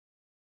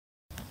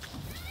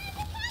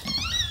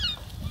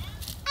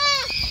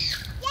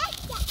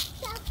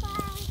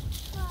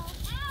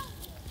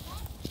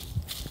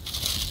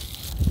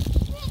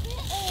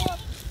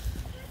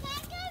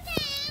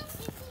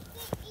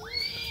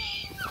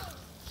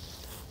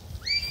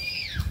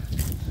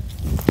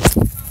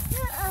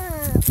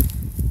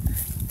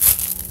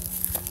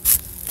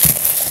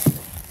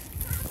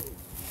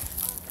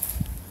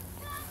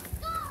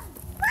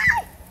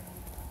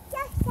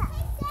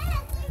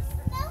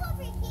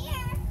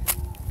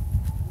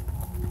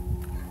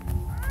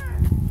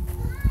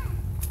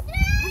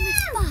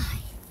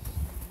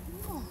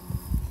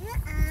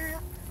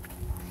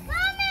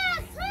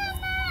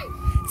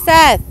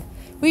Seth,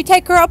 will you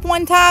take her up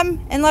one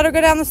time and let her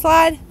go down the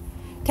slide?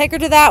 Take her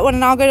to that one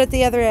and I'll go to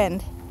the other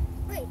end.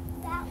 Wait,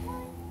 that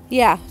one?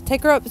 Yeah,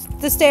 take her up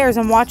the stairs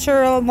and watch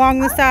her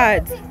along the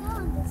sides.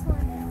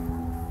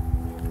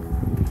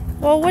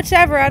 Well,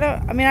 whichever. I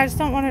just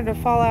don't want her to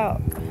fall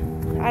out.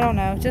 I don't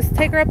know. Just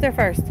take her up there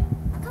first.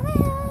 Come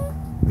here.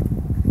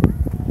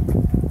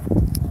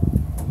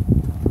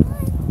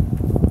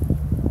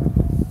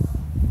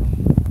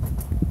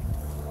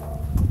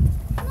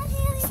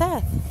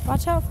 Seth,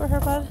 watch out for her,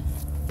 bud.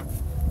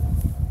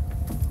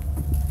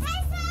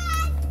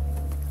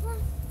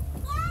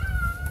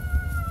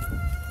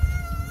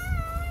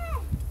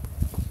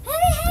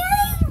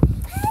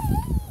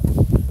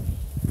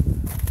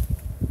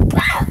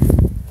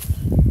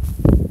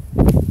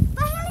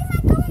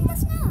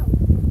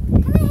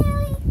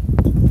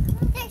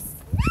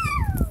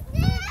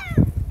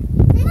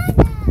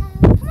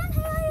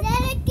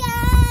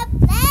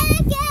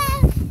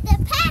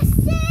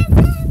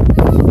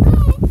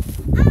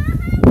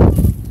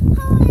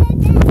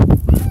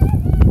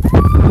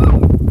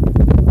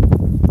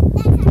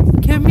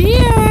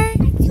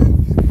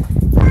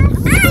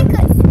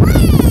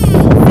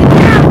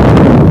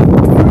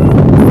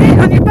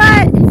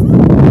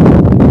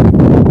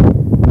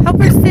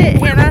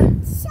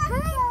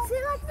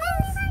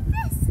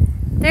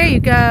 There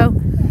you go.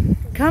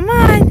 Come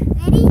on.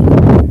 Ready?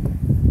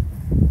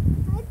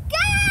 Go!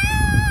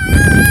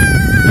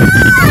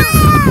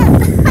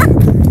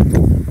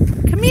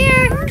 Come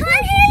here. Come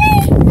on,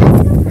 Haley.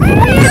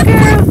 Come here,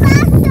 girl.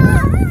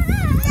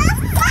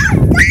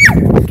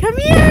 Come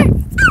here.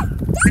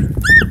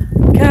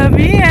 Come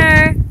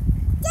here.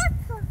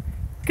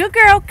 Good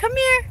girl. Come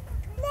here.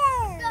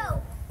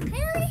 Go.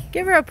 Haley.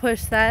 Give her a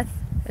push, Seth.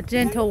 A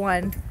gentle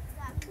one.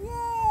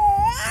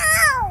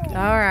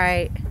 All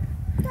right.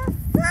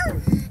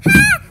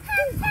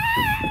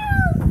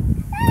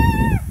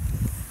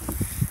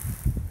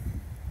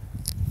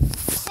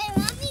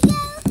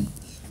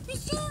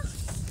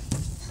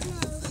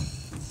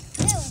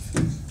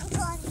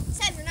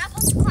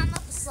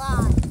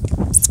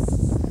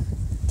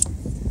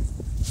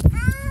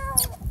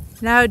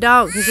 No,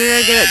 don't, because you're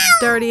going to get it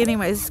dirty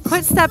anyways.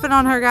 Quit stepping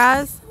on her,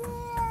 guys.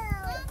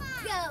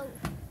 Go.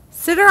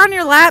 Sit her on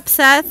your lap,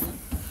 Seth.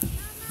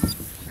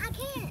 I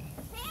can't.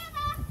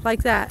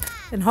 Like that.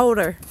 And hold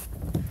her.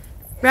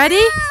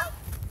 Ready?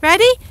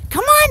 Ready?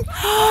 Come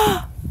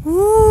on.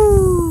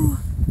 Woo.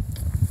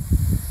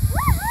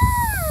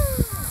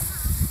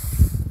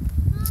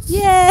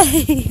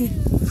 Yay.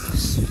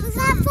 Was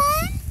that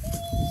fun?